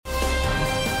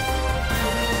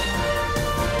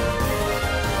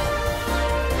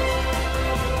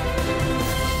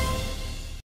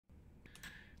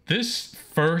this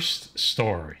first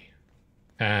story,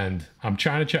 and I'm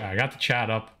trying to check. I got the chat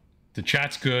up. The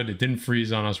chat's good. It didn't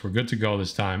freeze on us. We're good to go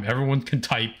this time. Everyone can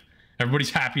type. Everybody's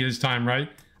happy this time, right?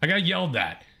 I got yelled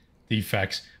at.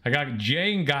 Defects. I got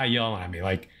Jay and Guy yelling at me.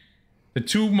 Like, the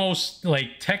two most,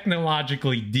 like,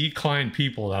 technologically declined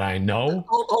people that I know.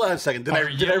 Hold on a second. Did I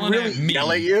really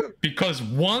yell at you? Because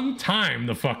one time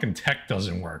the fucking tech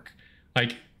doesn't work.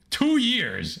 Like, 2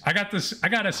 years. I got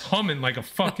us humming like a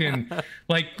fucking,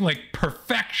 like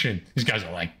perfection. These guys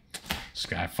are like, this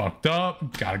guy fucked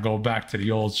up. Got to go back to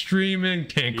the old streaming.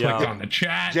 Can't click on the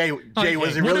chat. Jay,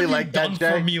 was it really like that,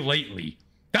 Jay? For me lately.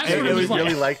 That's what it was like.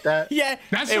 Really like that? Yeah,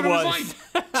 that's what it was like.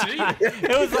 See?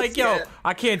 It was like, yo,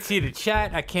 I can't see the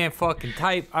chat. I can't fucking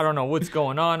type. I don't know what's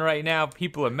going on right now.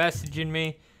 People are messaging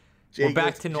me. We're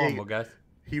back to normal, guys.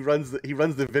 He runs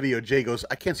the video. Jay goes,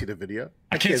 I can't see the video.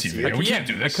 I can't see the video. We can't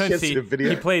do this. I couldn't see the video.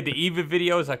 He played the EVA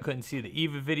videos. I couldn't see the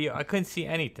EVA video. I couldn't see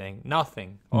anything.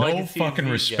 Nothing. No fucking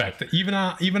respect. Even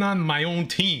on my own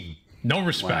team. No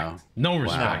respect. Wow. No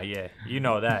respect. Nah, yeah. You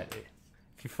know that.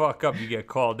 If you fuck up, you get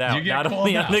called out. Not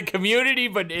only on the community,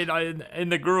 but in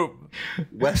the group.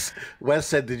 Wes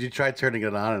said, did you try turning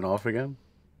it on and off again?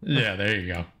 Yeah, there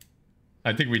you go.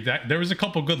 I think there was a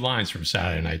couple good lines from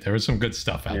Saturday night. There was some good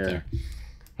stuff out there.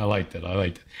 I liked it. All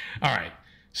right.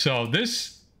 So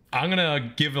I'm going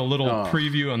to give a little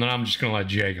preview, and then I'm just going to let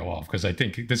Jay go off, because I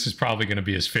think this is probably going to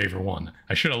be his favorite one.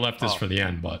 I should have left this for the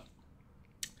end, but.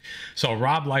 So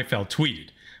Rob Liefeld tweeted,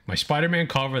 my Spider-Man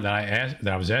cover that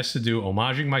I was asked to do,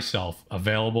 homaging myself,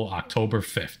 available October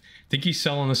 5th. I think he's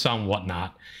selling this on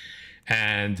Whatnot.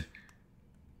 And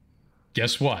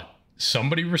guess what?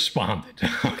 Somebody responded.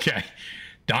 Okay.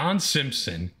 Don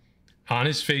Simpson on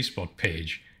his Facebook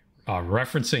page,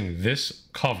 referencing this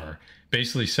cover,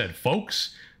 basically said,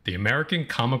 folks, the American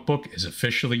comic book is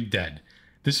officially dead.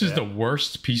 This is the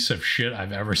worst piece of shit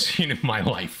I've ever seen in my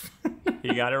life.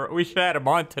 We should have him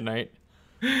on tonight.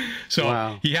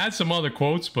 So he had some other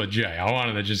quotes, but Jay, I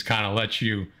wanted to just kind of let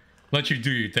you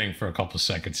do your thing for a couple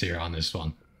seconds here on this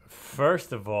one.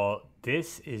 First of all,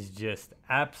 this is just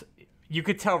you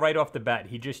could tell right off the bat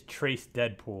he just traced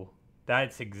Deadpool.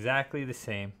 That's exactly the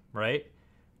same, right?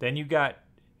 Then you got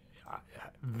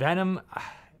Venom.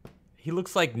 He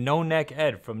looks like No Neck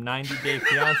Ed from 90 Day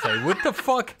Fiance. What the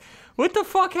fuck? What the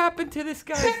fuck happened to this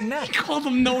guy's neck? He called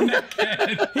him No Neck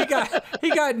Ed. he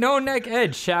got No Neck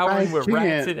Ed showering with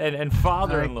rats and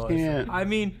father-in-laws. I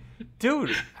mean,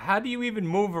 dude, how do you even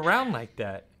move around like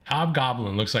that?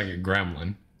 Hobgoblin looks like a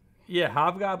gremlin. Yeah,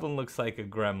 Hobgoblin looks like a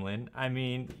gremlin. I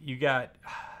mean, you got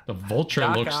the Vulture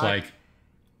Doc looks Ock. like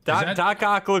Doc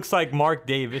Ock looks like Mark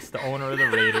Davis, the owner of the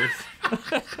Raiders.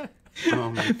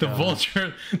 Oh my God.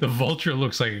 The Vulture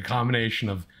looks like a combination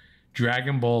of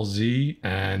Dragon Ball Z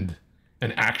and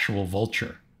an actual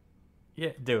vulture. Yeah,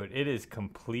 dude, it is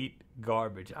complete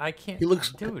garbage. I can't. He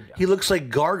looks like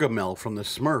Gargamel from the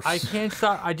Smurfs.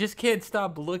 I just can't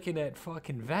stop looking at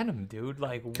fucking Venom, dude.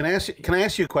 Like, Can I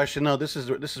ask you a question? No, this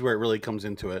is where it really comes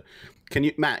into it.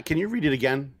 Matt? Can you read it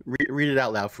again? Read it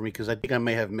out loud for me, because I think I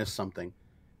may have missed something.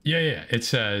 Yeah. It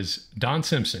says, Don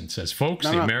Simpson says, folks,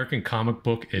 the American comic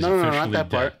book is officially not that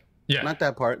dead. part. Yeah, not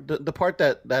that part. The part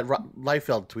that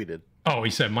Liefeld tweeted. Oh,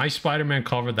 he said, my Spider-Man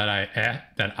cover that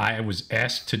I was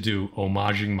asked to do,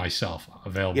 homaging myself,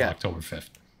 available October 5th.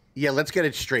 Yeah, let's get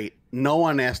it straight. No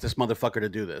one asked this motherfucker to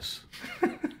do this.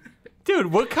 Dude,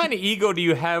 what kind of ego do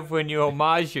you have when you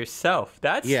homage yourself?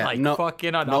 That's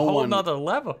fucking on a whole nother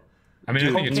level. I mean,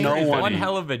 I think it's one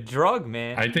hell of a drug,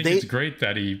 man. I think it's great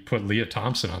that he put Leah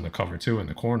Thompson on the cover, too, in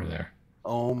the corner there.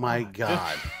 Oh, my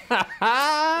God.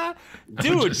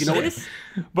 Dude,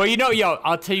 But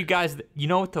I'll tell you guys, you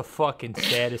know what the fucking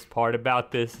saddest part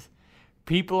about this?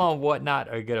 People on Whatnot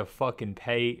are going to fucking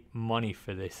pay money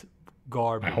for this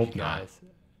garbage, I hope guys.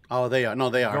 not. Oh, they are.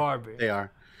 No, they are. Garbage. They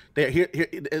are. Here,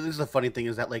 this is the funny thing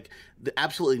is that, like,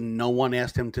 absolutely no one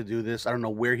asked him to do this. I don't know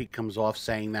where he comes off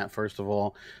saying that, first of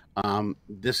all.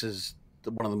 This is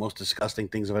one of the most disgusting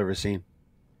things I've ever seen.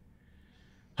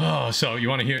 Oh, so you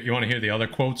want to hear the other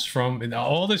quotes from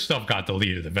all this stuff got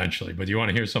deleted eventually, but do you want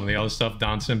to hear some of the other stuff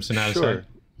Don Simpson had to say?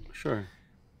 Sure.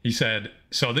 He said,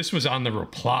 so this was on the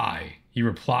reply. He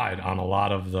replied on a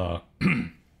lot of the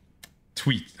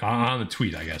tweet,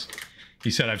 I guess. He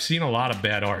said, I've seen a lot of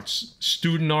bad arts,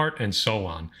 student art and so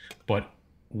on, but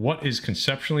what is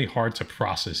conceptually hard to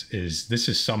process is this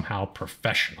is somehow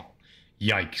professional.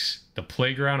 Yikes. The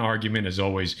playground argument is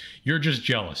always, you're just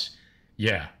jealous.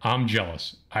 Yeah, I'm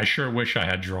jealous. I sure wish I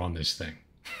had drawn this thing.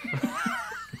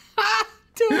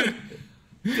 Dude,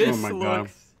 this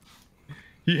God.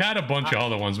 He had a bunch of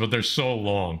other ones, but they're so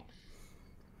long.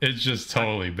 It's just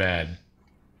totally bad.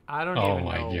 I don't Oh even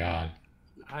my know. god.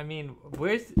 I mean,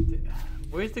 where's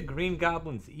the Green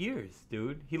Goblin's ears,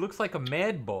 dude? He looks like a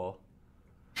mad bull.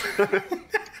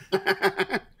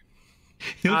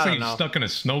 He looks I like don't he's know. stuck in a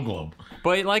snow globe.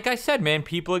 But like I said, man,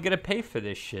 people are gonna pay for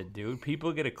this shit, dude. People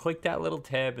are gonna click that little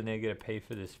tab and they're gonna pay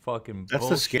for this fucking. That's the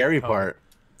bullshit scary cover. part.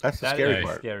 That's the That scary is the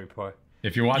part. scary part.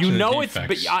 If you're watching You the know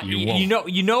defects, it's but you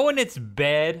won't. you know when it's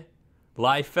bad,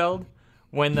 Liefeld,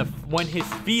 when his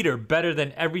feet are better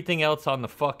than everything else on the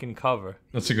fucking cover.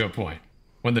 That's a good point.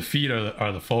 When the feet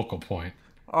are the focal point.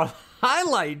 Oh,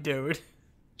 highlight, dude.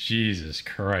 Jesus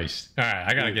Christ. All right,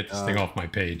 I got to get this thing off my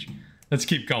page. Let's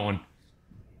keep going.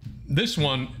 This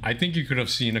one, I think you could have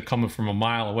seen it coming from a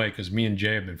mile away because me and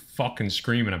Jay have been fucking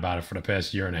screaming about it for the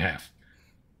past year and a half.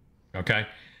 Okay?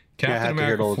 I have to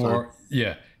hear it all the time.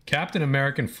 Yeah. Captain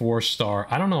American 4-star.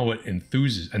 I don't know what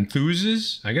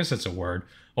enthuses, I guess that's a word,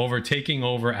 over taking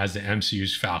over as the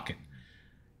MCU's Falcon.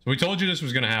 So we told you this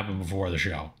was going to happen before the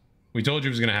show. We told you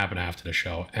it was going to happen after the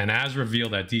show. And as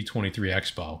revealed at D23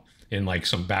 Expo in like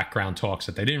some background talks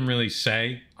that they didn't really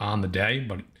say on the day,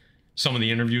 but some of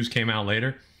the interviews came out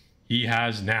later, he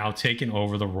has now taken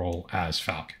over the role as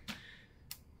Falcon.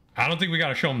 I don't think we got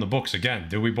to show him the books again,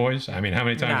 do we, boys? I mean, how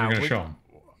many times are we going to show him?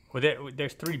 Well,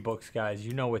 there's 3 books, guys.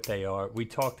 You know what they are. We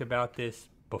talked about this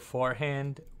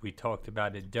beforehand. We talked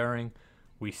about it during.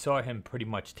 We saw him pretty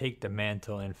much take the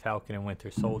mantle in Falcon and Winter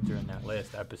Soldier in that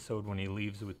last episode when he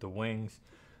leaves with the wings.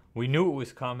 We knew it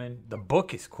was coming. The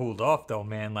book is cooled off, though,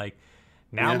 man. Like,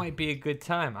 now might be a good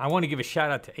time. I want to give a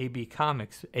shout out to AP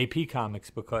Comics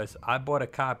because I bought a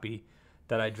copy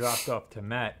that I dropped off to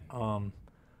Matt.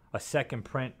 A second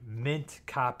print mint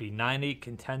copy, 9/8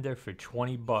 Contender for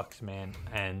 $20, man.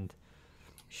 And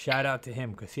shout out to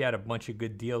him because he had a bunch of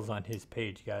good deals on his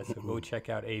page, guys. So go check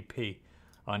out AP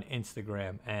on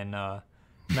Instagram. And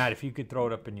Matt, if you could throw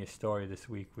it up in your story this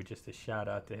week with just a shout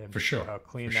out to him For sure. how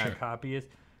clean For that sure. copy is.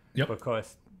 Yep.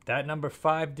 Because that number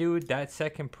 5, dude, that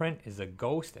second print is a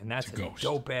ghost, and that's a ghost.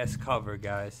 dope ass cover,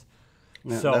 guys.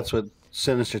 Yeah, So that's what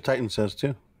Sinister Titan says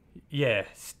too. yeah,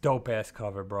 it's dope ass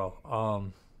cover,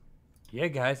 bro. Yeah,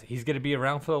 guys, he's gonna be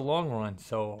around for the long run.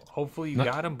 So hopefully you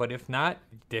got him, but if not,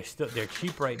 they're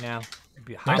cheap right now. It'd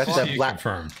be high Nice to That's quality. see it black-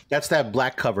 confirmed. That's that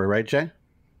black cover, right, Jay?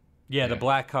 Yeah, the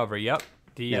black cover. Yep.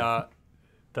 The Yeah.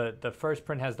 the first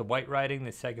print has the white writing.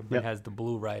 The second print Yep. has the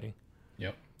blue writing.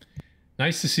 Yep.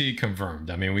 Nice to see it confirmed.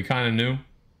 I mean, we kind of knew.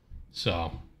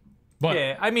 So, but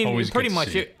Yeah, I mean, always pretty good to much.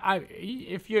 see it.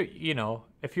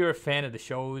 If you're a fan of the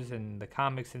shows and the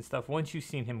comics and stuff, once you've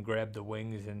seen him grab the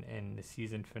wings in the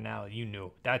season finale, you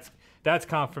knew. That's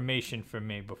confirmation for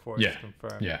me before it's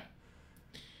confirmed. Yeah.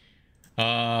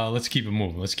 Let's keep it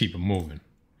moving.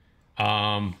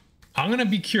 I'm going to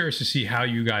be curious to see how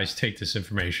you guys take this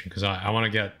information because I want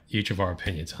to get each of our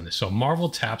opinions on this. So Marvel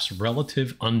taps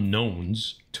relative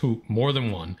unknowns to more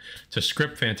than one to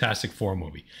script Fantastic Four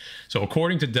movie. So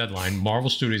according to Deadline, Marvel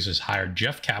Studios has hired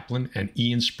Jeff Kaplan and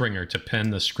Ian Springer to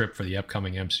pen the script for the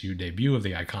upcoming MCU debut of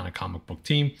the iconic comic book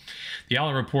team. The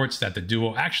outlet reports that the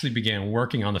duo actually began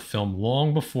working on the film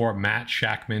long before Matt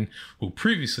Shakman, who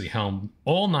previously helmed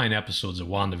all 9 episodes of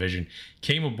WandaVision,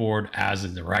 came aboard as the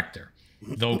director.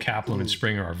 Though Kaplan and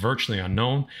Springer are virtually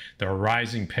unknown, they're a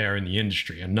rising pair in the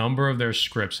industry. A number of their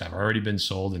scripts have already been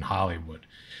sold in Hollywood.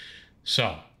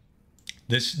 So,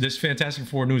 this Fantastic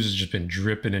Four news has just been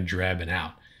dripping and drabbing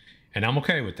out. And I'm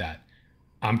okay with that.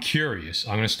 I'm curious.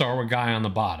 I'm going to start with Guy on the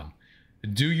bottom.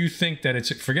 Do you think that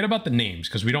forget about the names,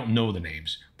 because we don't know the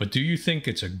names, but do you think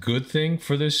it's a good thing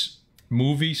for this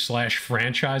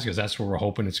movie/franchise, because that's what we're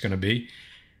hoping it's going to be,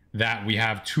 that we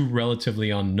have 2 relatively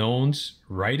unknowns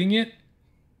writing it?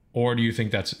 Or do you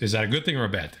think is that a good thing or a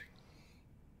bad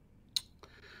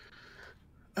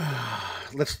thing?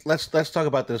 Let's talk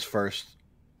about this first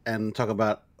and talk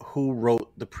about who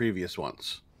wrote the previous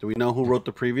ones. Do we know who wrote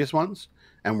the previous ones?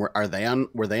 And were they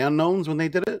unknowns when they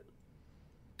did it?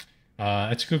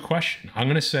 That's a good question. I'm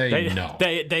going to say no.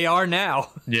 They are now.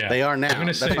 Yeah, They are now. I'm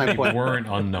going to That's say my they point. weren't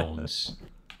unknowns.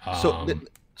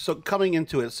 So coming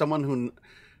into it, someone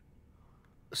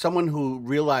who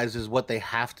realizes what they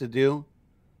have to do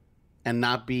and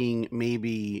not being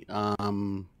maybe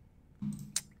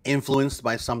influenced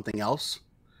by something else,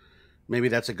 maybe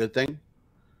that's a good thing.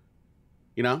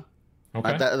 You know,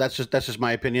 Okay. that's just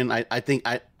my opinion. I think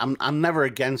I'm never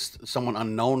against someone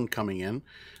unknown coming in.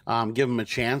 Give them a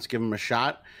chance, give them a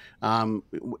shot. I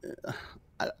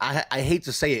hate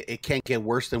to say it, it can't get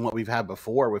worse than what we've had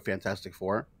before with Fantastic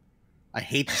Four. I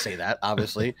hate to say that,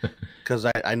 obviously, because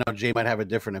I know Jay might have a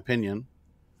different opinion.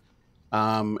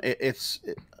 I'm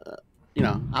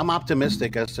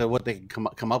optimistic as to what they can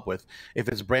come up with. If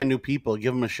it's brand new people,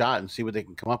 give them a shot and see what they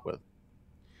can come up with.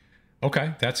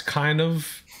 Okay, that's kind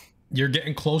of, you're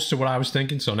getting close to what I was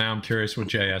thinking. So now I'm curious what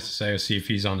Jay has to say. See if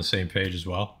he's on the same page as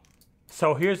well.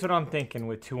 So here's what I'm thinking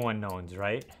with Two Unknowns,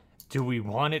 right? Do we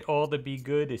want it all to be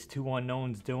good? Is Two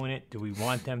Unknowns doing it? Do we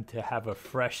want them to have a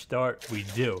fresh start? We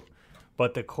do.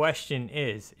 But the question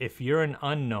is, if you're an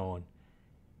unknown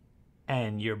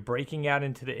and you're breaking out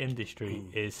into the industry,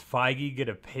 is Feige going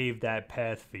to pave that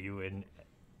path for you and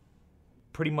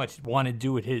pretty much want to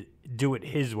do it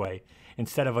his way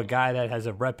instead of a guy that has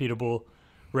a reputable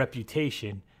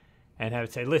reputation and have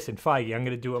it say, listen, Feige, I'm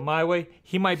going to do it my way?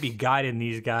 He might be guiding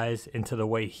these guys into the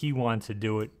way he wants to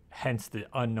do it, hence the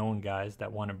unknown guys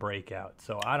that want to break out.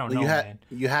 So I don't know, man.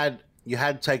 You had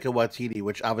Taika Waititi,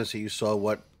 which obviously you saw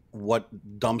what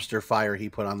dumpster fire he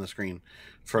put on the screen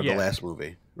for the last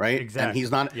movie, right? Exactly.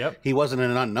 And he wasn't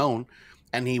an unknown,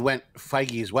 and he went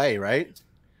Feige's way, right?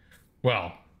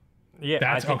 Well, yeah,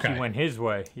 that's I think okay. he went his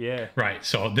way. Yeah. Right.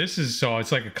 So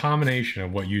it's like a combination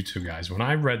of what you two guys. When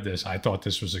I read this, I thought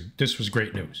this was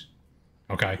great news.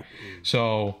 Okay.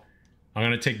 So I'm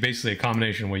going to take basically a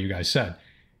combination of what you guys said,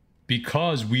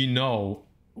 because we know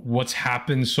what's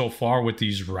happened so far with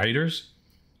these writers.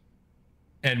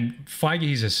 And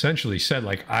Feige's essentially said,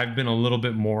 like, I've been a little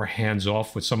bit more hands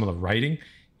off with some of the writing.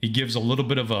 He gives a little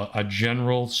bit of a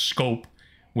general scope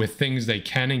with things they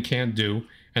can and can't do,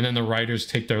 and then the writers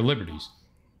take their liberties.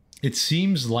 It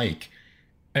seems like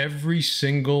every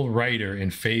single writer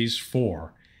in Phase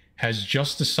 4 has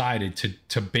just decided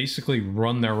to basically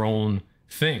run their own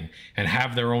thing and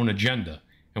have their own agenda.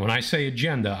 And when I say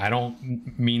agenda, I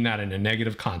don't mean that in a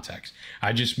negative context.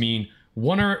 I just mean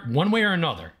one way or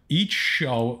another, each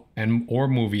show or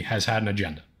movie has had an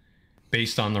agenda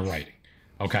based on the writing.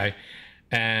 Okay.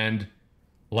 And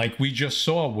like we just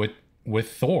saw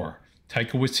with Thor,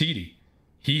 Taika Waititi,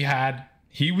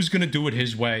 he was going to do it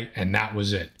his way, and that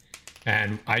was it.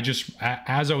 And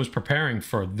as I was preparing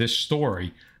for this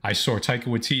story, I saw Taika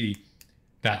Waititi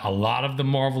that a lot of the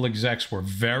Marvel execs were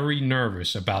very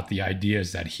nervous about the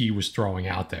ideas that he was throwing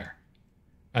out there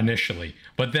initially.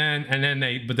 But then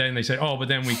they said, oh, but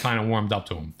then we kind of warmed up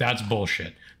to him. That's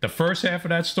bullshit. The first half of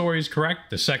that story is correct.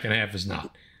 The second half is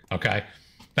not. Okay.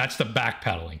 That's the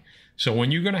backpedaling. So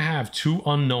when you're going to have two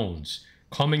unknowns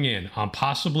coming in on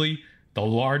possibly the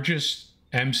largest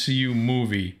MCU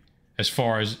movie, as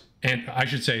far as, and I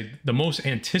should say the most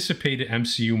anticipated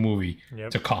MCU movie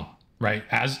to come, right?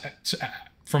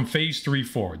 From Phase 3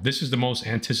 forward, this is the most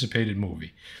anticipated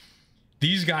movie.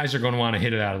 These guys are going to want to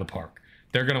hit it out of the park.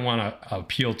 They're going to want to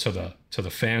appeal to the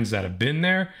fans that have been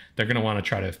there. They're going to want to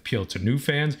try to appeal to new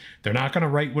fans. They're not going to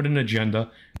write with an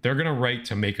agenda. They're going to write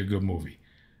to make a good movie.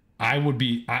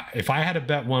 If I had to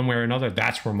bet one way or another,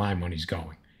 that's where my money's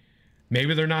going.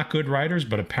 Maybe they're not good writers,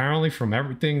 but apparently from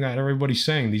everything that everybody's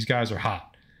saying, these guys are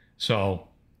hot. So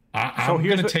I'm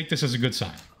going to take this as a good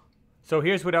sign. So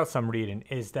here's what else I'm reading,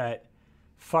 is that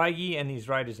Feige and these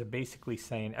writers are basically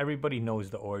saying everybody knows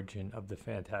the origin of the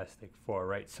Fantastic Four,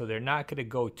 right? So they're not going to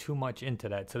go too much into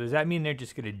that. So does that mean they're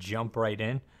just going to jump right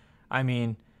in? I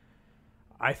mean,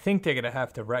 I think they're going to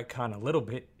have to retcon a little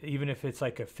bit, even if it's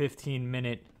like a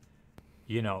 15-minute.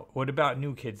 What about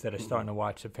new kids that are starting to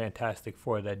watch the Fantastic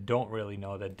Four that don't really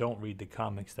know, that don't read the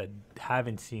comics, that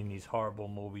haven't seen these horrible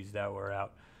movies that were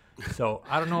out? So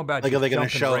I don't know about like, are they going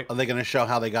to show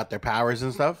how they got their powers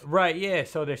and stuff? Right, yeah.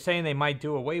 So they're saying they might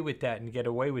do away with that and get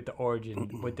away with the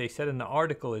origin. What they said in the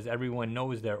article is everyone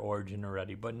knows their origin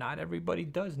already, but not everybody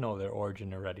does know their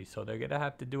origin already. So they're going to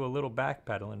have to do a little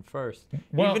backpedaling first,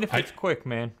 even if it's quick,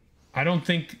 man. I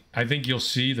think you'll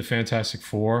see the Fantastic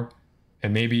Four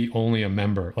and maybe only a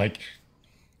member. Like,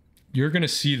 you're going to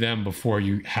see them before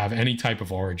you have any type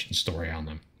of origin story on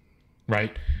them,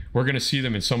 right? We're going to see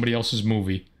them in somebody else's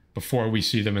movie before we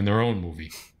see them in their own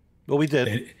movie. Well, we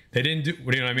did. They didn't do,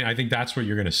 you know what I mean? I think that's what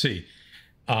you're going to see.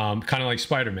 Kind of like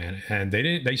Spider-Man. And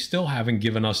they still haven't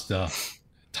given us the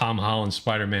Tom Holland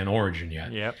Spider-Man origin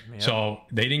yet. Yep. So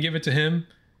they didn't give it to him.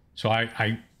 So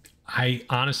I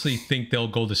honestly think they'll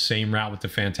go the same route with the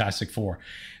Fantastic Four.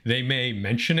 They may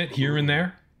mention it here and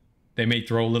there. They may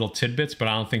throw little tidbits, but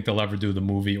I don't think they'll ever do the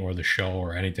movie or the show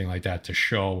or anything like that to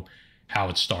show how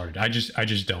it started. I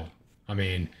just don't. I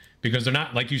mean, because they're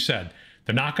not, like you said,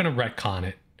 they're not going to retcon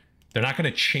it. They're not going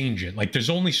to change it. Like, there's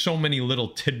only so many little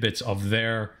tidbits of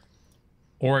their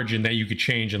origin that you could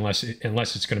change unless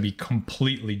it's going to be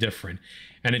completely different.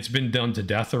 And it's been done to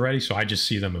death already, so I just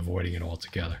see them avoiding it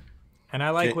altogether. And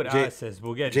I like what Oz says.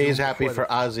 We'll get Jay's happy for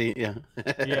Ozzy. Yeah.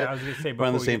 Yeah, I was going to say. We're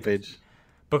on the same page.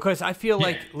 Because I feel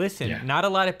like, listen, not a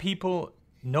lot of people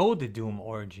know the Doom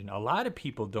origin. A lot of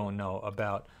people don't know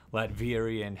about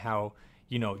Latveria and how,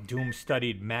 Doom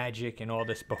studied magic and all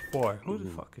this before. Who the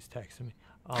fuck is texting me?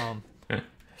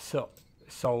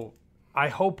 So I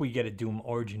hope we get a Doom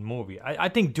origin movie. I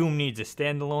think Doom needs a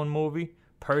standalone movie,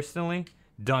 personally,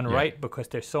 done right, because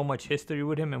there's so much history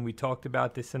with him, and we talked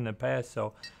about this in the past.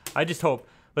 So I just hope.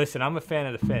 Listen, I'm a fan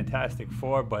of the Fantastic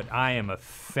Four, but I am a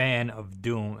fan of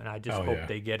Doom, and I just hope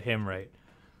they get him right.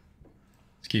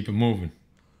 Let's keep it moving.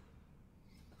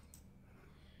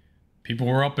 People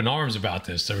were up in arms about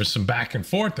this. There was some back and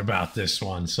forth about this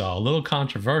one, so a little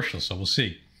controversial, so we'll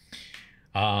see.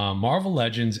 Marvel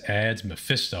Legends adds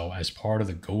Mephisto as part of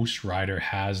the Ghost Rider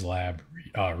HasLab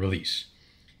release.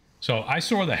 So I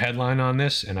saw the headline on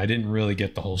this, and I didn't really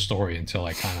get the whole story until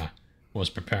I kind of was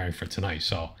preparing for tonight.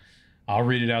 So I'll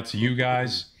read it out to you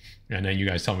guys, and then you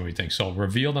guys tell me what you think. So,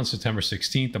 revealed on September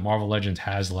 16th, the Marvel Legends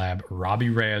HasLab Robbie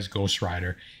Reyes Ghost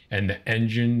Rider and the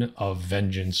Engine of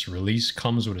Vengeance release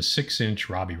comes with a 6-inch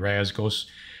Robbie Reyes Ghost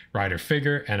Rider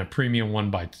figure and a premium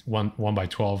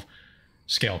 1x12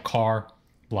 scale car.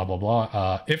 Blah blah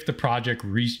blah. If the project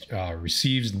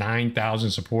receives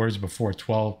 9,000 supporters before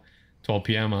 12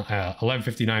 p.m.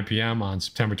 11:59 p.m. on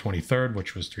September 23rd,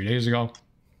 which was 3 days ago,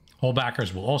 all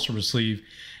backers will also receive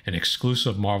an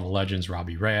exclusive Marvel Legends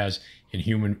Robbie Reyes in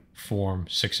human form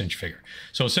 6-inch figure.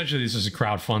 So essentially, this is a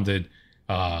crowdfunded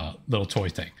little toy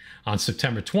thing. On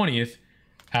September 20th,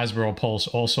 Hasbro Pulse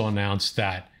also announced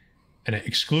that an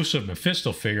exclusive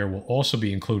Mephisto figure will also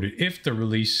be included if the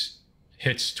release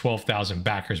hits 12,000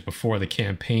 backers before the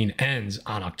campaign ends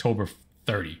on October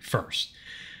 31st.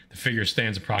 The figure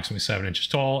stands approximately 7 inches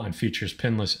tall and features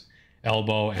pinless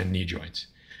elbow and knee joints.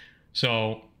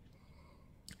 So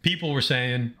people were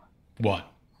saying,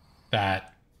 what?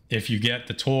 That if you get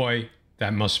the toy,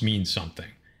 that must mean something.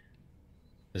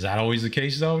 Is that always the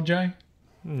case, though, Jay?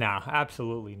 Nah,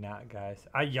 absolutely not, guys.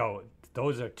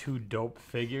 Those are two dope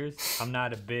figures. I'm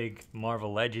not a big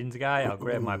Marvel Legends guy. I'll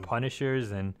grab my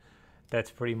Punishers, and that's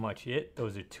pretty much it.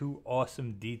 Those are two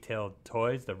awesome detailed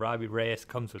toys. The Robbie Reyes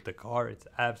comes with the car. It's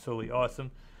absolutely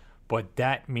awesome. But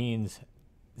that means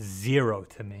zero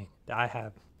to me. I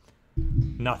have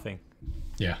nothing.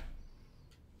 Yeah,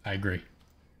 I agree.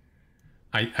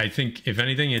 I think, if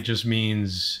anything, it just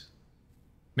means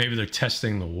maybe they're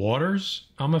testing the waters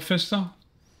on Mephisto.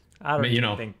 I don't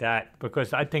even think that,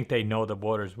 because I think they know the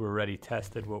waters were already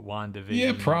tested with WandaVision.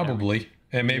 Yeah, probably.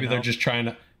 And maybe they're just trying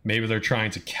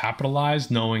to capitalize,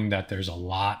 knowing that there's a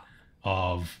lot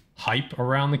of hype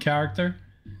around the character.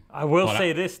 I will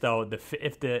say this though: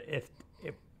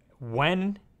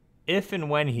 if and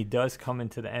when he does come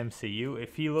into the MCU,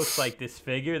 if he looks like this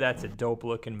figure, that's a dope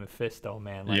looking Mephisto,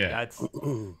 man.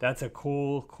 That's a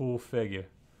cool figure.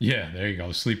 Yeah, there you go.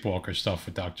 Sleepwalker stuff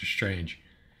with Doctor Strange.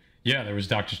 Yeah, there was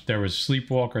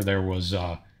Sleepwalker. There was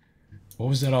what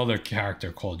was that other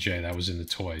character called, Jay, that was in the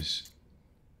toys?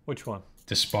 Which one?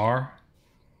 Despar.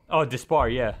 Oh,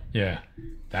 Despar, yeah. Yeah,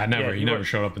 he never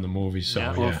showed up in the movie.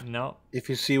 So no. If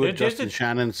you see what Justin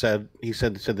Shannon said, he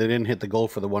said they didn't hit the goal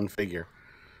for the one figure.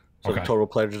 So the total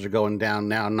pledges are going down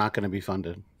now, not going to be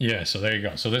funded. Yeah, so there you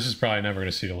go. So this is probably never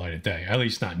going to see the light of day. At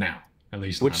least not now.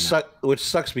 Which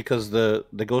sucks because the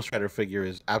Ghost Rider figure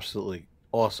is absolutely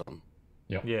awesome.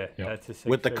 Yep. Yeah, that's a sick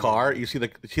with the figure. car. You see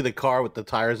the car with the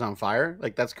tires on fire?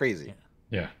 Like, that's crazy.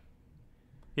 Yeah.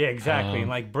 Yeah, exactly.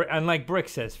 And like Brick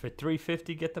says, for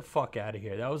 $350, get the fuck out of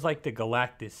here. That was like the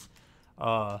Galactus,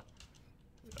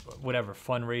 whatever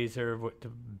fundraiser,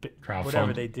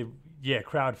 whatever they did. Yeah,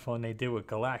 crowdfund they did with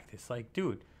Galactus. Like,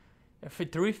 dude, for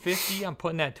 $350, I'm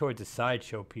putting that towards a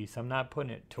sideshow piece. I'm not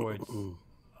putting it towards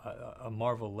a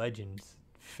Marvel Legends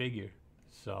figure.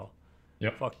 So,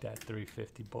 fuck that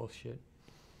 $350 bullshit.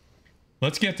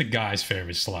 Let's get to Guy's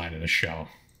favorite slide of the show.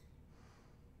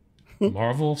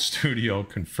 Marvel Studio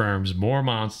confirms more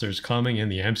monsters coming in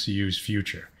the MCU's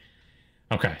future.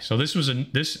 Okay, so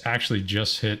this actually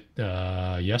just hit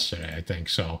yesterday, I think.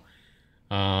 So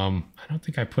I don't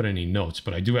think I put any notes,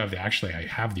 but I do have I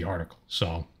have the article.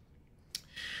 So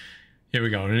here we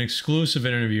go. In an exclusive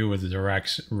interview with the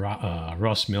director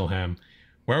Russ Milham,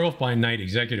 Werewolf by Night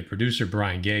executive producer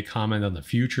Brian Gay commented on the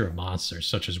future of monsters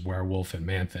such as Werewolf and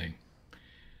Man-Thing.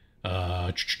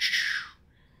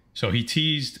 So he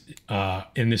teased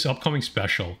in this upcoming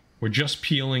special, we're just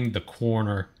peeling back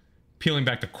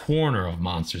the corner of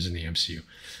monsters in the MCU.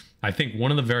 I think one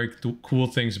of the very cool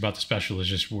things about the special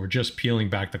is we're just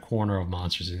peeling back the corner of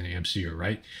monsters in the MCU,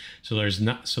 right? So there's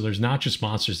not just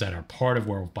monsters that are part of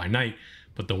Werewolf by Night,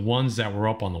 but the ones that were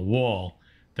up on the wall,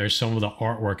 there's some of the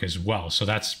artwork as well. So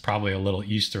that's probably a little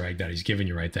Easter egg that he's giving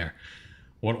you right there.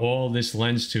 What all this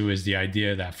lends to is the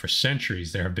idea that for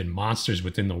centuries there have been monsters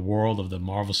within the world of the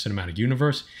Marvel Cinematic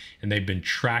Universe, and they've been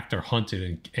tracked or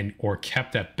hunted or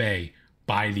kept at bay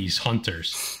by these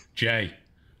hunters. Jay,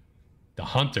 The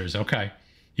hunters, okay.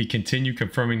 He continued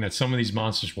confirming that some of these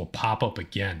monsters will pop up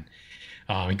again.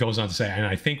 He goes on to say, and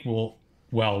I think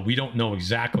we don't know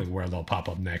exactly where they'll pop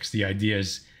up next. The idea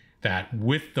is that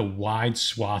with the wide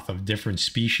swath of different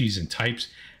species and types,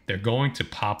 they're going to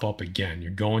pop up again.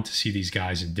 You're going to see these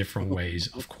guys in different ways,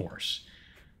 of course.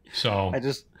 So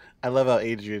I love how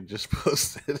Adrian just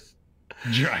posted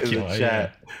Dracula. in the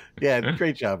chat. Yeah,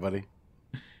 great job, buddy.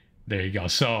 There you go.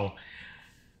 So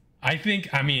I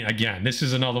mean, again, this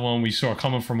is another one we saw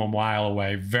coming from a while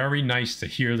away. Very nice to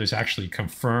hear this actually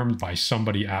confirmed by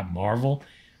somebody at Marvel.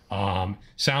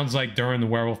 Sounds like during the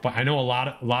Werewolf I know a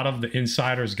lot of the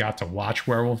insiders got to watch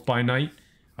Werewolf by Night.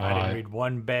 I didn't read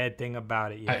one bad thing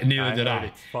about it yet. Neither did I.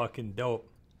 It's fucking dope.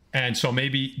 And so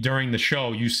maybe during the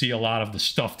show, you see a lot of the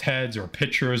stuffed heads or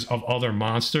pictures of other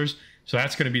monsters. So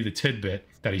that's going to be the tidbit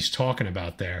that he's talking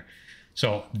about there.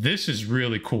 So this is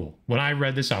really cool. When I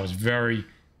read this, I was very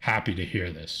happy to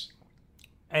hear this.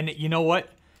 And you know what?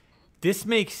 This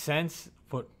makes sense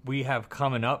what we have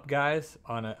coming up, guys,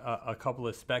 on a couple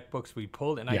of spec books we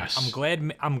pulled. And yes.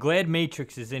 I'm glad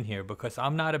Matrix is in here, because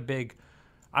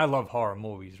I love horror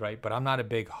movies, right? But I'm not a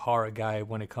big horror guy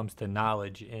when it comes to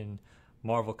knowledge in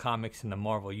Marvel Comics and the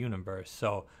Marvel Universe.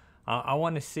 So I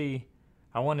want to see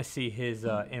his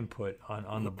input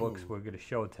on the books we're going to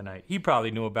show tonight. He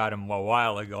probably knew about him a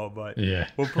while ago, but yeah,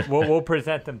 we'll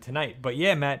present them tonight. But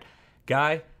yeah, Matt,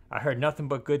 Guy, I heard nothing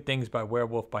but good things by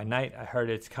Werewolf by Night. I heard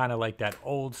it's kind of like that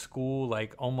old school,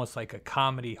 like almost like a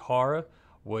comedy horror,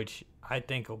 which I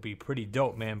think will be pretty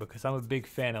dope, man, because I'm a big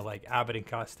fan of like Abbott and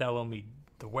Costello meet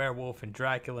the werewolf and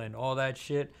Dracula and all that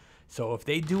shit. So if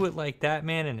they do it like that,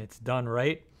 man, and it's done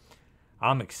right,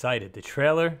 I'm excited. The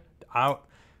trailer,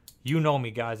 you know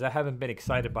me, guys. I haven't been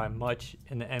excited by much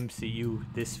in the MCU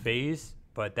this phase,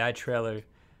 but that trailer,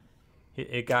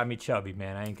 it got me chubby,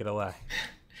 man. I ain't gonna lie.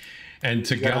 And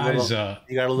to guys,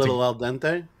 you got a little al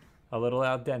dente. A little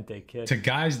al dente, kid. To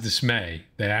guys' dismay,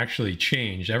 they actually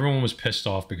changed. Everyone was pissed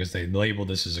off because they labeled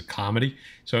this as a comedy.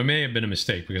 So it may have been a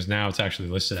mistake, because now it's actually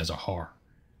listed as a horror.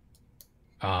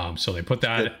 So they put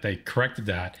that, they corrected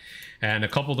that. And a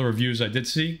couple of the reviews I did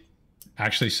see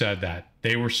actually said that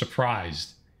they were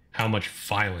surprised how much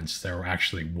violence there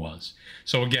actually was.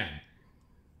 So again,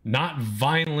 not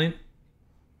violent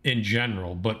in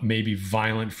general, but maybe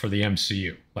violent for the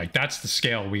MCU. Like, that's the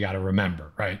scale we got to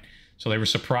remember, right? So they were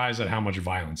surprised at how much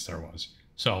violence there was.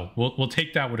 So we'll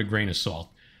take that with a grain of salt.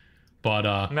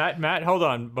 But Matt, hold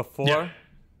on. Before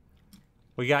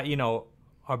we got,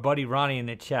 our buddy Ronnie in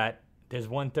the chat. There's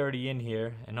 130 in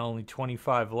here and only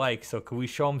 25 likes. So can we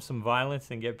show him some violence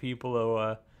and get people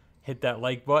to hit that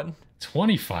like button?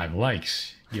 25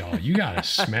 likes. Yo, you got to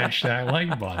smash that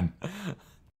like button.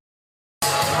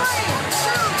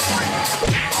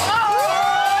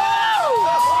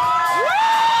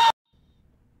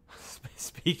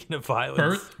 Speaking of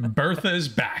violence, Bertha is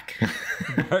back.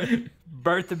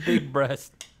 Bertha Big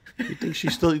Breast. You think she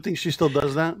still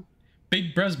does that?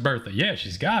 Big breast Bertha. Yeah,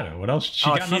 she's got it. What else?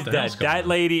 She's dead. That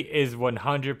lady is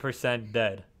 100%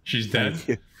 dead. She's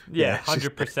dead? Yeah,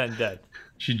 100% dead.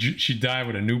 She died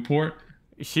with a Newport?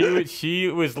 She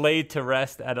was laid to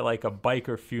rest at like a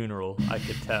biker funeral, I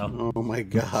could tell. Oh my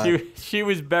God. She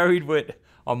was buried with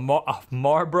a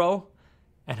Marlboro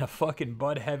and a fucking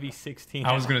Bud Heavy 16.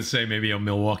 I was going to say maybe a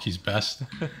Milwaukee's Best.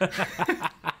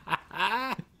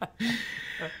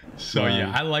 So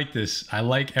yeah, I like this. I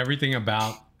like everything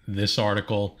about this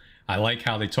article. I like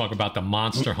how they talk about the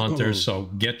monster hunters. So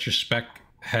get your spec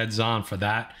heads on for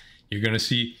that. You're going to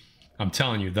see, I'm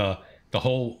telling you, the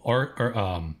whole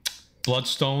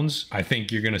Bloodstones, I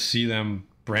think you're going to see them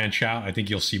branch out. I think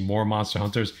you'll see more monster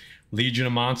hunters. Legion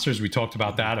of Monsters, we talked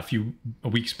about that a few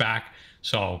weeks back.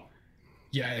 So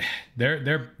yeah,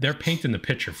 they're painting the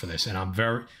picture for this, and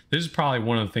this is probably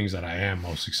one of the things that I am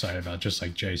most excited about, just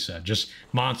like Jay said, just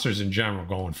monsters in general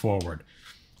going forward.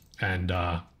 And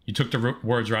you took the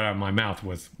words right out of my mouth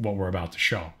with what we're about to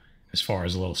show as far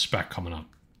as a little spec coming up.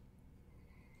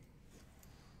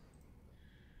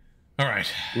 All right.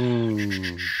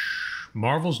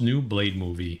 Marvel's new Blade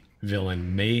movie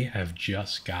villain may have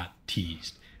just got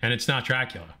teased. And it's not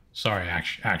Dracula. Sorry,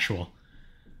 actual.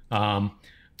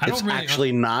 It's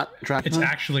actually not Dracula? It's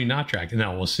actually not Dracula.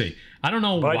 No, we'll see. I don't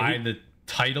know why the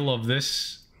title of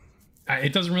this,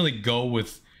 it doesn't really go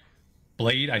with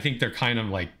Blade. I think they're kind of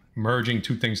like merging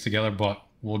two things together, but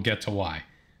we'll get to why.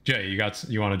 Jay,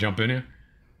 you want to jump in here?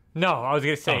 No, I was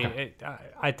going to say, okay.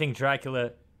 I think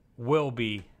Dracula will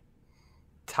be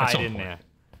tied in there.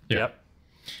 Yeah. Yep.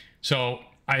 So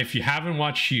if you haven't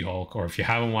watched She-Hulk, or if you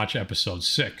haven't watched episode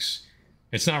 6,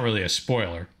 it's not really a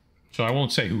spoiler. So I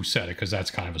won't say who said it, because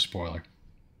that's kind of a spoiler.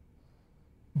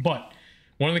 But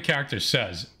one of the characters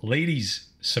says, "Ladies,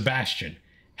 Sebastian,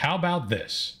 how about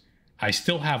this? I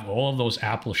still have all of those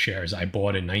Apple shares I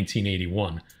bought in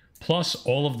 1981, plus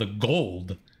all of the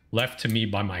gold left to me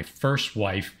by my first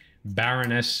wife,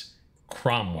 Baroness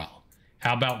Cromwell.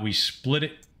 How about we split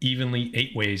it evenly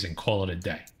 8 ways and call it a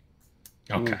day?"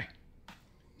 Okay.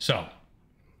 So,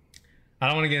 I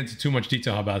don't want to get into too much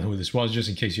detail about who this was, just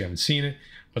in case you haven't seen it.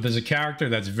 But there's a character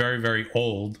that's very, very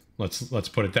old. Let's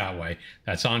put it that way.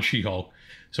 That's on She-Hulk.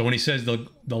 So when he says the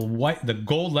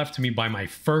gold left to me by my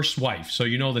first wife, so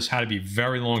you know this had to be a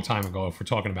very long time ago if we're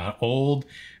talking about old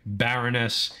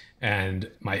Baroness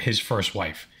and his first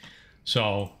wife.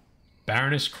 So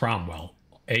Baroness Cromwell,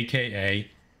 aka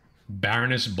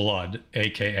Baroness Blood,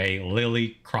 aka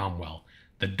Lily Cromwell,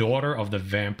 the daughter of the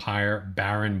vampire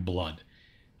Baron Blood.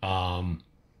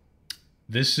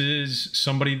 This is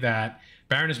somebody that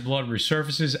Baroness Blood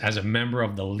resurfaces as a member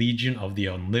of the Legion of the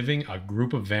Unliving, a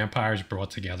group of vampires brought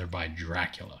together by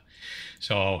Dracula.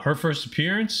 So her first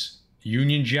appearance,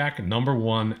 Union Jack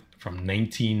 #1 from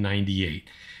 1998.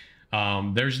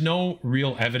 There's no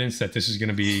real evidence that this is going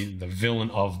to be the villain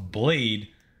of Blade,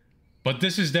 but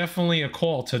this is definitely a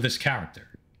call to this character.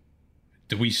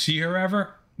 Do we see her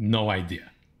ever? No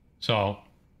idea. So,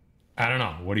 I don't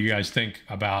know. What do you guys think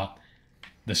about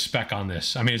the spec on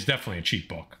this? I mean, it's definitely a cheap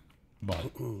book,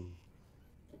 but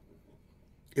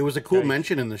it was a cool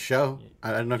mention in the show.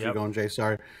 I don't know if you're going, Jay.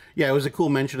 Sorry. Yeah, it was a cool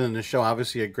mention in the show.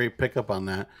 Obviously, a great pickup on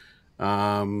that.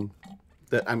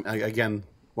 Again,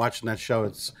 watching that show,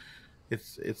 it's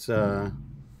a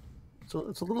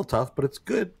little tough, but it's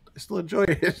good. I still enjoy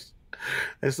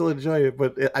it.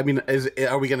 But I mean,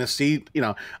 are we going to see?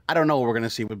 I don't know what we're going to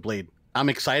see with Blade. I'm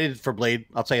excited for Blade.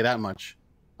 I'll tell you that much.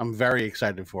 I'm very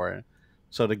excited for it.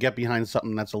 So to get behind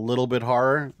something that's a little bit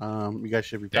horror, you guys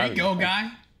should be proud of me. There you go, guy.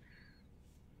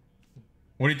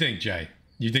 What do you think, Jay?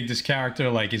 You think this character,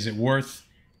 is it worth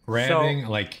grabbing? So,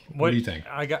 what do you think?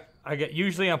 I get.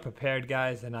 Usually I'm prepared,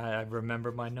 guys, and I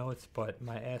remember my notes, but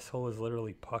my asshole is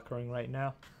literally puckering right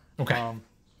now. Okay.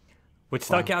 What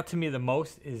stuck out to me the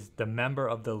most is the member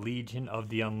of the Legion of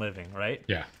the Unliving, right?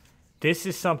 Yeah. This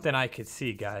is something I could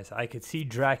see, guys. I could see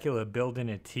Dracula building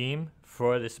a team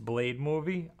for this Blade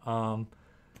movie.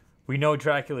 We know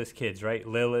Dracula's kids, right?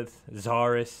 Lilith,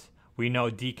 Zaris. We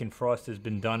know Deacon Frost has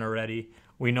been done already.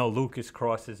 We know Lucas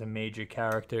Cross is a major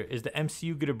character. Is the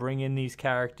MCU going to bring in these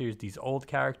characters, these old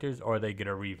characters, or are they going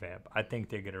to revamp? I think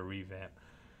they're going to revamp.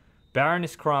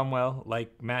 Baroness Cromwell,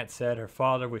 like Matt said, her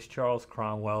father was Charles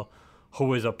Cromwell, who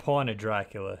was a pawn of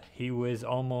Dracula. He was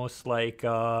almost like...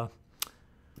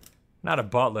 not a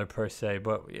butler per se,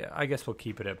 but yeah, I guess we'll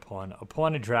keep it at pawn. A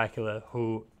pawn of Dracula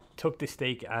who took the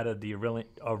stake out of the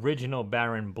original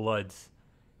Baron Blood's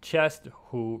chest,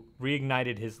 who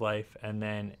reignited his life, and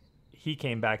then he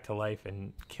came back to life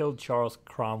and killed Charles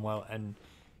Cromwell, and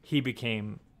he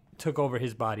took over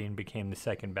his body and became the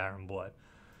second Baron Blood.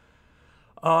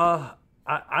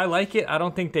 I like it. I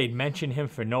don't think they'd mention him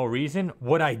for no reason.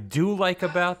 What I do like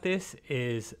about this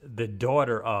is the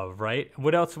daughter of, right?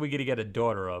 What else are we going to get a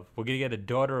daughter of? We're going to get a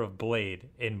daughter of Blade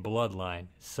in Bloodline.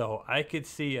 So I could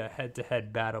see a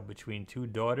head-to-head battle between two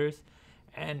daughters.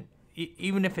 And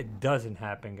even if it doesn't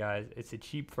happen, guys, it's a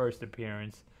cheap first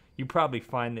appearance. You probably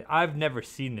find that I've never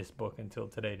seen this book until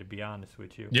today, to be honest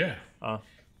with you. Yeah.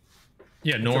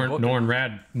 Norrin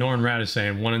Rad is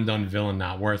saying one and done villain,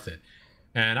 not worth it.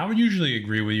 And I would usually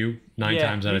agree with you 9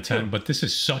 times out of 10, but this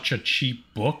is such a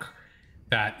cheap book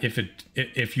that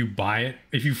if you buy it,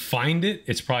 if you find it,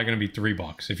 it's probably going to be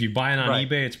 $3. If you buy it on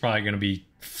eBay, it's probably going to be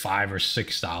 $5 or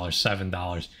 $6,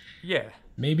 $7. Yeah.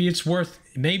 Maybe it's worth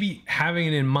having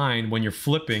it in mind when you're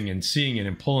flipping and seeing it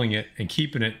and pulling it and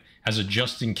keeping it as a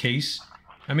just in case.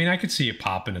 I mean, I could see it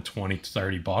popping at $20,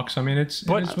 $30. I mean, it is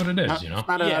what it is, It's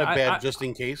not a bad just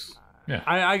in case. Yeah,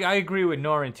 I agree with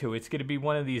Norrin too. It's going to be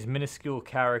one of these minuscule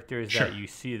characters that you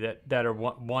see that are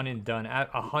one and done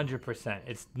at 100%.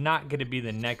 It's not going to be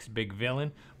the next big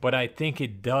villain, but I think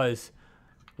it does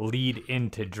lead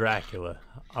into Dracula.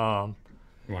 You want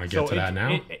to get to that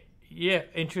now? Yeah,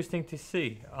 interesting to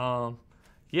see.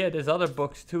 There's other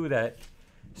books too that.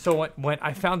 So when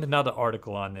I found another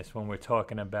article on this when we're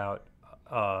talking about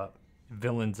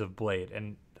villains of Blade,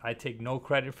 and I take no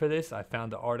credit for this. I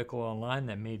found an article online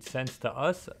that made sense to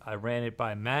us. I ran it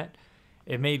by Matt.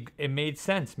 It made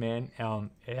sense, man.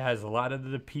 It has a lot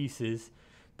of the pieces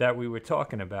that we were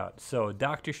talking about. So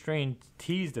Doctor Strange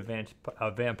teased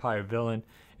a vampire villain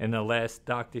in the last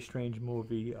Doctor Strange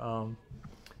movie, the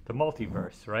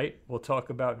multiverse, right? We'll talk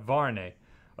about Varney,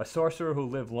 a sorcerer who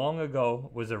lived long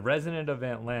ago, was a resident of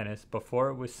Atlantis before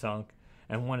it was sunk,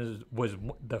 and was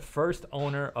the first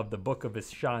owner of the Book of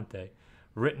Ashante.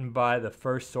 written by the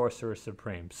first Sorcerer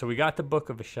Supreme. So we got the Book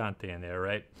of Ashante in there,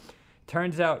 right?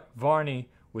 Turns out Varney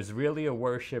was really a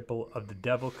worshipper of the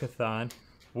devil Cthulhu,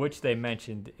 which they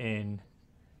mentioned in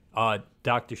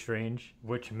Doctor Strange,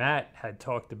 which Matt had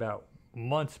talked about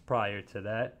months prior to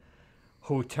that,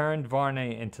 who turned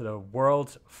Varney into the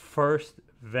world's first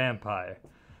vampire.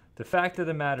 The fact of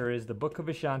the matter is, the Book of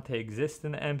Ashante exists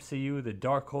in the MCU, the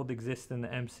Darkhold exists in the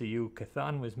MCU,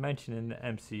 Cthulhu was mentioned in the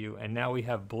MCU, and now we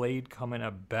have Blade coming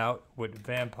about with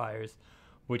vampires,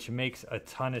 which makes a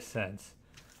ton of sense.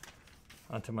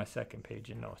 Onto my second page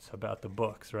of notes about the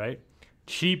books, right?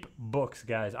 Cheap books,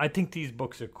 guys. I think these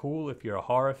books are cool if you're a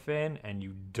horror fan and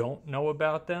you don't know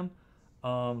about them.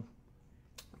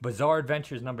 Bizarre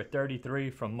Adventures number 33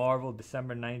 from Marvel,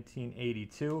 December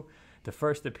 1982. The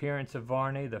first appearance of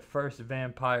Varney, the first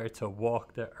vampire to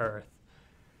walk the earth.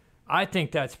 I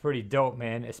think that's pretty dope,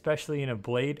 man, especially in a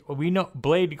Blade. We know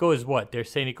Blade goes what? They're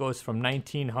saying it goes from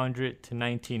 1900 to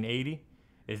 1980.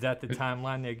 Is that the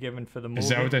timeline they're given for the movie? Is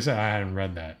that what they said? I hadn't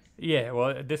read that. Yeah,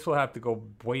 well, this will have to go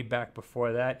way back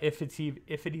before that, if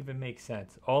it even makes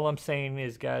sense. All I'm saying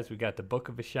is, guys, we got the Book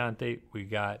of Ashante, we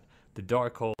got the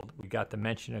Darkhold, we got the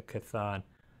mention of Cthulhu.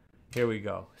 Here we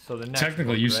go. So the next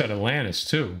technically, book, you right? said Atlantis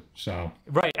too, so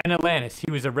Right, and Atlantis.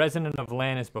 He was a resident of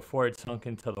Atlantis before it sunk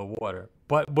into the water.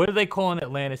 But what are they calling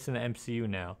Atlantis in the MCU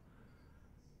now?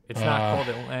 It's not called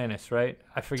Atlantis, right?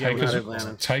 I forget.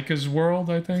 Taika's world,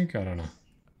 I think. I don't know.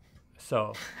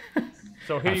 So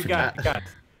here you got, guys.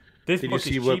 This Did you book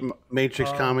see is what cheap.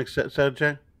 Matrix Comics said,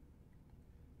 Jay?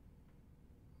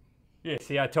 Yeah,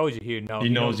 see, I told you he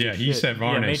knows. Yeah, he said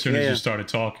Varney as soon as you Yeah. started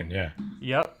talking. Yeah.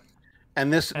 Yep.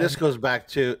 And this goes back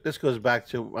to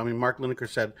I mean, Mark Lineker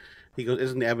said, he goes,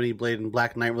 isn't Ebony Blade and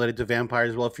Black Knight related to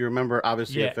vampires? Well, if you remember,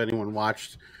 obviously, if anyone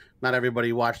watched, not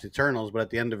everybody watched Eternals, but at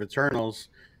the end of Eternals,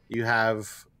 you have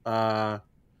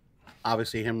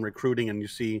obviously him recruiting, and you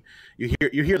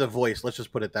hear the voice. Let's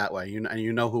just put it that way. And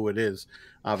you know who it is,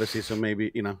 obviously. So maybe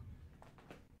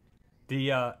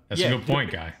That's a good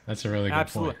point, guy. That's a really good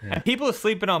absolutely. point. Yeah. And people are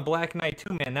sleeping on Black Knight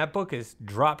too, man. That book has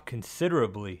dropped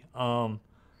considerably.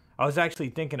 I was actually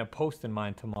thinking of posting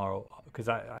mine tomorrow because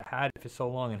I had it for so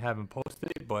long and haven't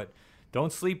posted it. But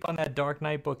don't sleep on that Dark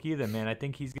Knight book either, man. I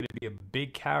think he's going to be a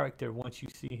big character once you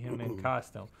see him in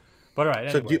costume. But all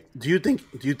right. Anyway. So do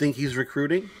you think he's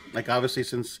recruiting? Like, obviously,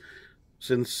 since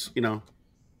you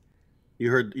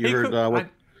heard what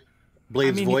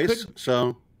Blade's voice,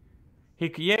 so. He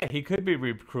could be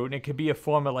recruiting. It could be a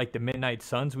form of like the Midnight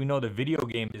Suns. We know the video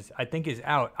game is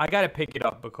out. I gotta pick it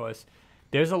up because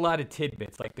there's a lot of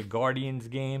tidbits like the Guardians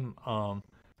game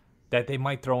that they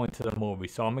might throw into the movie.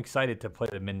 So I'm excited to play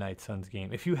the Midnight Suns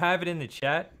game. If you have it in the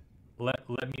chat, let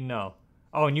me know.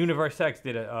 Oh, and Universe X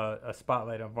did a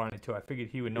spotlight on Varney too. I figured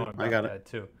he would know about that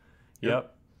too.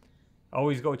 Yep.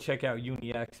 Always go check out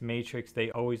UniX, Matrix.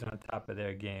 They always on top of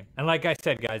their game. And like I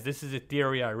said, guys, this is a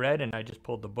theory I read, and I just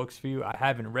pulled the books for you. I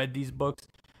haven't read these books.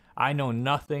 I know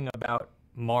nothing about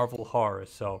Marvel horror,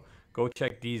 so go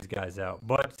check these guys out.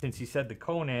 But since you said the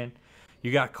Conan,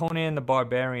 you got Conan the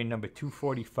Barbarian number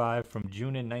 245 from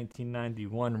June in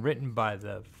 1991, written by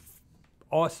the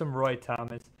awesome Roy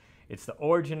Thomas. It's the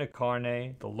origin of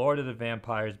Carne, the Lord of the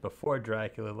Vampires before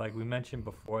Dracula, like we mentioned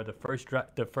before, the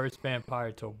first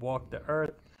vampire to walk the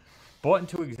earth, brought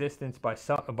into existence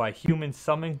by humans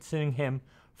summoning him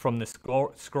from the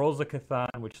scrolls of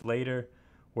Cthulhu, which later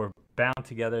were bound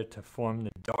together to form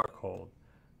the Darkhold.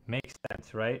 Makes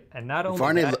sense, right? And not only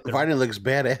Varney looks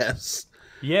badass.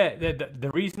 Yeah,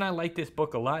 the reason I like this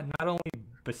book a lot, not only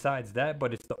besides that,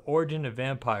 but it's the origin of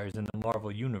vampires in the Marvel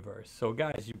Universe. So,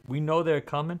 guys, we know they're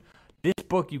coming. This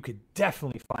book you could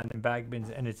definitely find in bag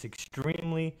bins, and it's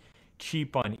extremely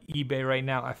cheap on eBay right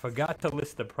now. I forgot to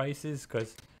list the prices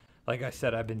because, like I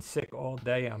said, I've been sick all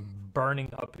day. I'm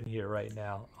burning up in here right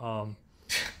now.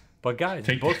 But, guys,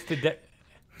 books today.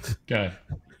 Go ahead.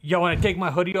 Yo, when I take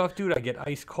my hoodie off, dude, I get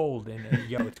ice cold, and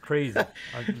yo, it's crazy.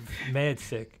 I'm mad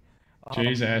sick.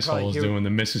 Jay's asshole is doing the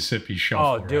Mississippi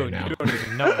shuffle right now. You don't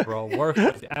even know, bro. Work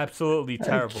was absolutely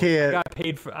terrible. I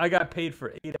got paid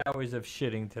for 8 hours of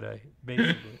shitting today,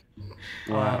 basically.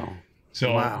 Wow.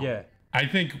 Yeah. I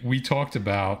think we talked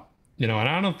about, and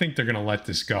I don't think they're going to let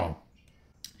this go,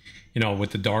 with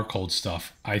the Darkhold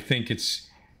stuff. I think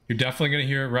you're definitely going to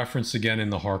hear it referenced again in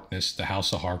the Harkness, the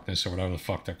House of Harkness, or whatever the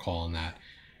fuck they're calling that.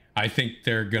 I think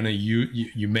they're going to,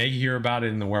 you may hear about it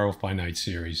in the Werewolf by Night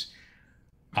series.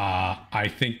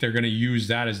 I think they're going to use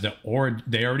that as they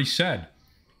already said,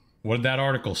 what did that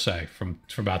article say from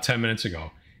about 10 minutes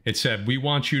ago? It said, we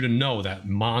want you to know that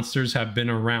monsters have been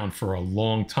around for a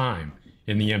long time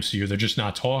in the MCU. They're just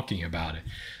not talking about it.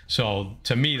 So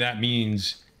to me, that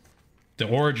means the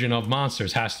origin of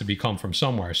monsters has to come from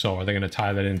somewhere. So are they going to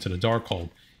tie that into the Darkhold?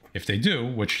 If they do,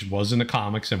 which was in the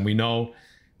comics, and we know,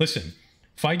 listen,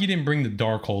 Feige didn't bring the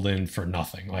Darkhold in for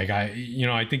nothing. Like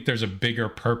I think there's a bigger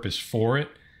purpose for it,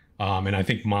 and I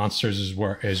think monsters is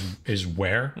where,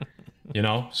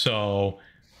 So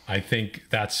I think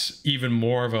that's even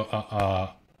more of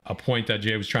a point that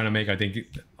Jay was trying to make. I think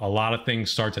a lot of things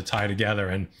start to tie together.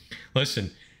 And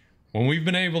listen, when we've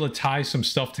been able to tie some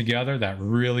stuff together that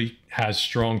really has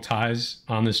strong ties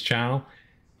on this channel,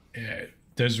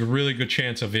 there's a really good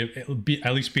chance of it'll be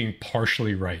at least being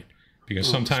partially right, because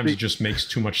sometimes it just makes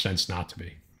too much sense not to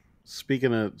be.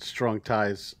 Speaking of strong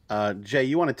ties, Jay,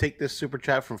 you want to take this super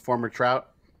chat from former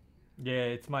Trout? Yeah,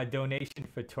 it's my donation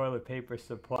for toilet paper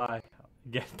supply.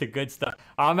 Get the good stuff.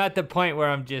 I'm at the point where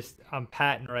I'm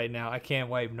patting right now. I can't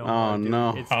wipe no more. Oh,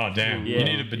 no. Oh, damn. You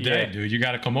need a bidet, dude. You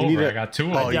got to come over. I got 2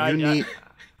 of them. Oh,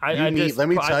 you need, let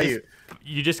me tell you.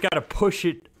 You just got to push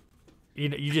it.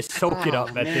 You just soak it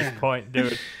up at this point,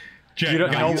 dude. Jay,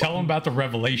 tell them about the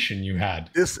revelation you had.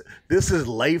 This is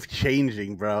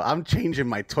life-changing, bro. I'm changing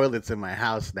my toilets in my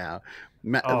house now.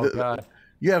 God.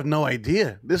 You have no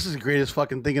idea. This is the greatest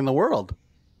fucking thing in the world.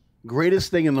 Greatest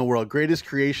thing in the world. Greatest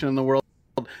creation in the world.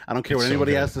 I don't care what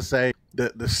anybody has to say.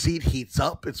 The seat heats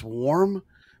up. It's warm.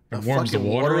 It warms the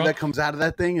water that comes out of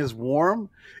that thing is warm,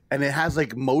 and it has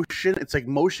like motion. It's like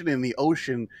motion in the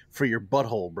ocean for your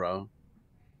butthole, bro.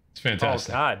 It's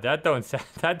fantastic. Oh God, that don't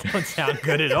sound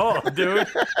good at all, dude.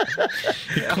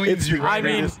 It cleans you. I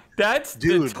mean, that's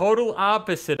the total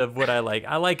opposite of what I like.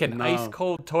 I like an ice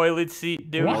cold toilet seat,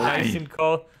 dude. Why? Nice and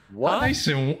cold. What? Nice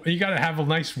and you got to have a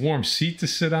nice warm seat to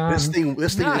sit on. This thing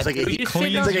is like it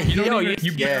cleans.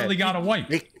 You barely got to wipe.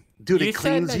 Dude, it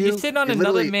cleans you. You're sitting on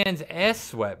another man's ass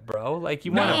sweat, bro. Like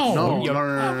you want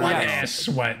no. Ass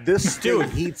sweat. This dude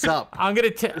heats up. I'm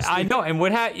gonna. I know. And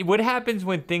what happens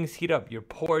when things heat up? Your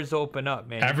pores open up,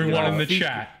 man. Everyone in the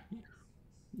chat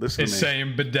is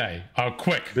saying bidet. Oh,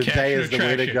 quick! Bidet is the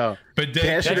way to go.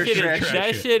 Bidet.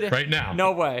 That shit right now.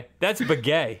 No way. That's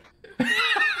bagay.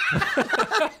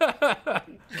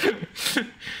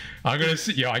 I'm gonna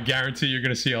see. Yo, I guarantee you're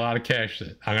gonna see a lot of cash.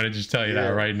 I'm gonna just tell you that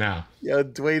right now. Yo,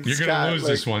 Dwayne You're Scott, gonna lose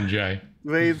this one, Jay.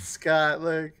 Dwayne Scott,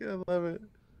 look, I love it.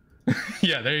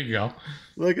 Yeah, there you go.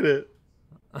 Look at it.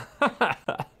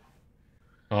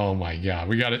 Oh my God,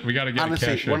 we got to get honestly,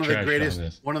 a cash one of the on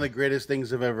this. One of the greatest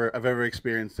things I've ever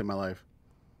experienced in my life.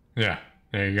 Yeah,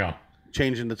 there you go.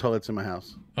 Changing the toilets in my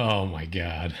house. Oh my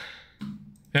God.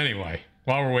 Anyway,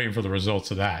 while we're waiting for the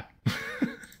results of that.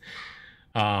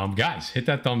 Guys, hit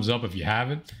that thumbs up if you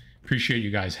haven't. Appreciate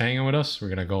you guys hanging with us. We're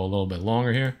going to go a little bit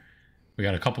longer here. We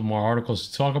got a couple more articles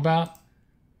to talk about.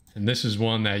 And this is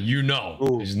one that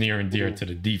is near and dear to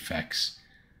the defects.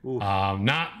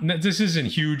 This isn't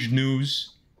huge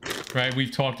news, right?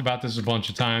 We've talked about this a bunch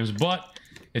of times, but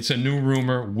it's a new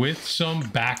rumor with some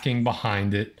backing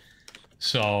behind it.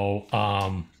 So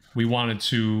we wanted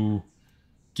to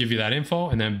give you that info,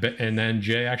 and then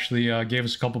Jay actually gave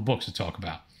us a couple books to talk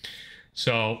about.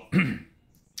 So, John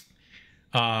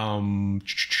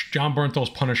Bernthal's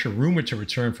Punisher rumored to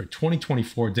return for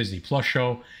 2024 Disney Plus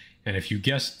show, and if you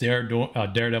guessed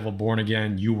Daredevil Born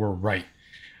Again, you were right.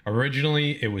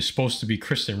 Originally, it was supposed to be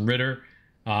Kristen Ritter,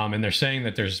 and they're saying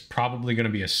that there's probably going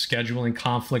to be a scheduling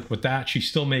conflict with that. She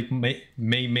still may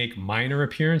make minor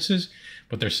appearances,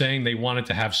 but they're saying they wanted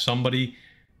to have somebody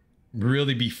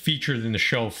really be featured in the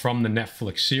show from the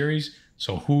Netflix series.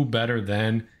 So who better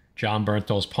than John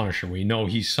Bernthal's Punisher? We know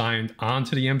he's signed on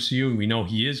to the MCU, and we know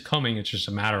he is coming. It's just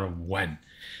a matter of when.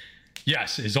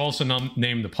 Yes, is also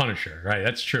named the Punisher, right?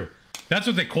 That's true. That's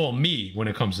what they call me when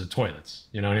it comes to toilets.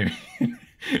 You know what I mean?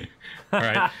 All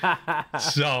right.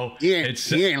 So he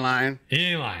ain't lying. He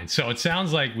ain't lying. So it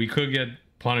sounds like we could get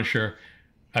Punisher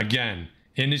again.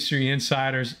 Industry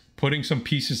insiders putting some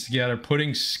pieces together,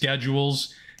 putting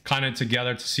schedules kind of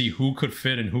together to see who could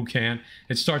fit and who can't.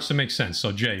 It starts to make sense.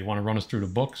 So Jay, you want to run us through the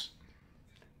books?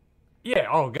 Yeah.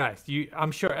 Oh, guys,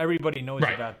 I'm sure everybody knows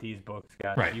about these books,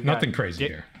 guys. Right. Nothing crazy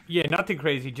here. Yeah, nothing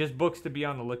crazy. Just books to be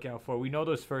on the lookout for. We know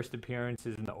those first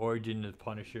appearances and the origin of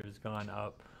Punisher has gone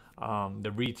up.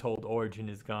 The retold origin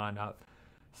has gone up.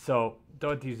 So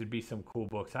thought these would be some cool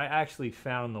books. I actually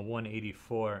found the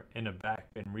 184 in a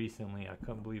back bin recently. I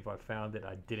couldn't believe I found it.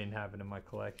 I didn't have it in my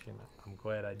collection. I'm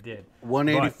glad I did.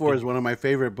 184 is one of my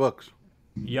favorite books.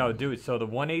 Yo, dude, so the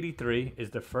 183 is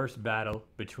the first battle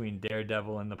between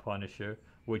Daredevil and the Punisher,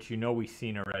 which we've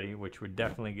seen already, which we're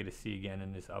definitely going to see again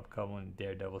in this upcoming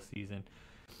Daredevil season.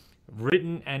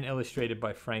 Written and illustrated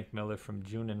by Frank Miller from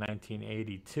June of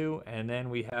 1982. And then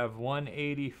we have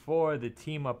 184, the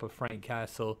team up of Frank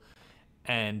Castle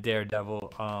and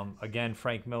Daredevil. Again,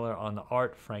 Frank Miller on the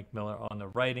art, Frank Miller on the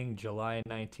writing, July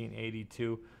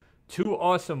 1982. Two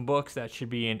awesome books that should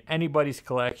be in anybody's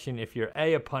collection if you're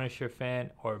A, a Punisher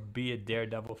fan, or B, a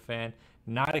Daredevil fan.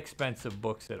 Not expensive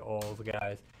books at all,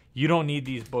 guys. You don't need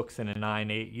these books in a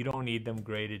 9.8. You don't need them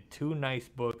graded. Two nice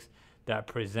books that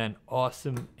present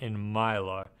awesome in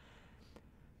Mylar.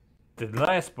 The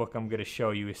last book I'm going to show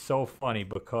you is so funny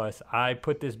because I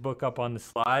put this book up on the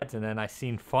slides and then I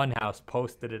seen Funhouse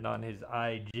posted it on his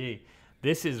IG.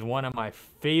 This is one of my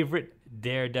favorite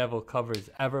Daredevil covers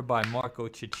ever by Marco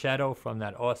Cicchetto from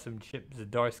that awesome Chip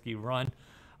Zdarsky run.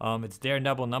 It's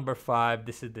Daredevil number 5.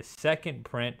 This is the second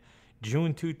print,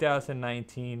 June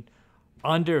 2019.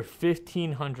 Under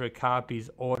 1,500 copies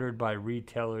ordered by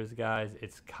retailers, guys.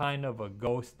 It's kind of a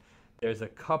ghost. There's a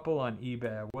couple on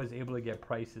eBay. I was able to get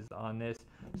prices on this.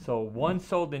 So one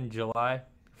sold in July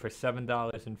for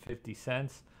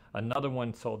 $7.50. Another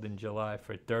one sold in July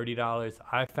for $30.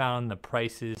 I found the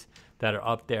prices that are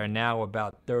up there now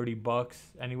about 30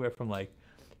 bucks, anywhere from like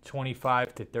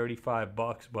 25 to 35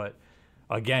 bucks. But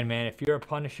again, man, if you're a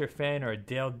Punisher fan or a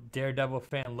Daredevil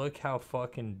fan, look how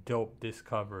fucking dope this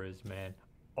cover is, man.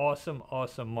 Awesome,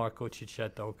 awesome Marco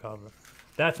Cicchetto cover.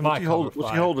 That's my cover.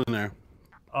 What's he holding there?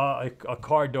 A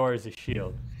car door is a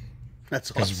shield.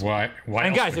 That's awesome. Why and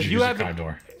else guys, would if you you use a car haven't,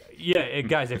 door? yeah,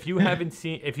 guys, if you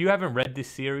haven't read this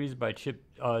series by Chip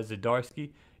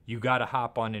Zdarsky, you gotta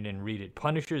hop on it and read it.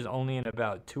 Punisher's only in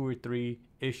about 2 or 3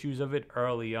 issues of it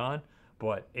early on,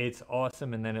 but it's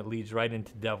awesome, and then it leads right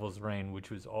into Devil's Reign,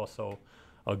 which was also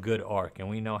a good arc, and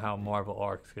we know how Marvel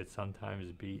arcs could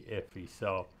sometimes be iffy,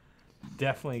 so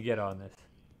definitely get on this.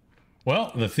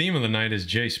 Well, the theme of the night is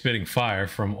Jay spitting fire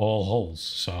from all holes,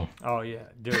 so... Oh, yeah,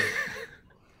 dude.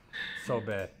 So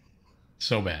bad.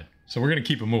 So bad. So we're going to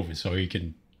keep it moving so he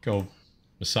can go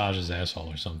massage his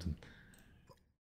asshole or something.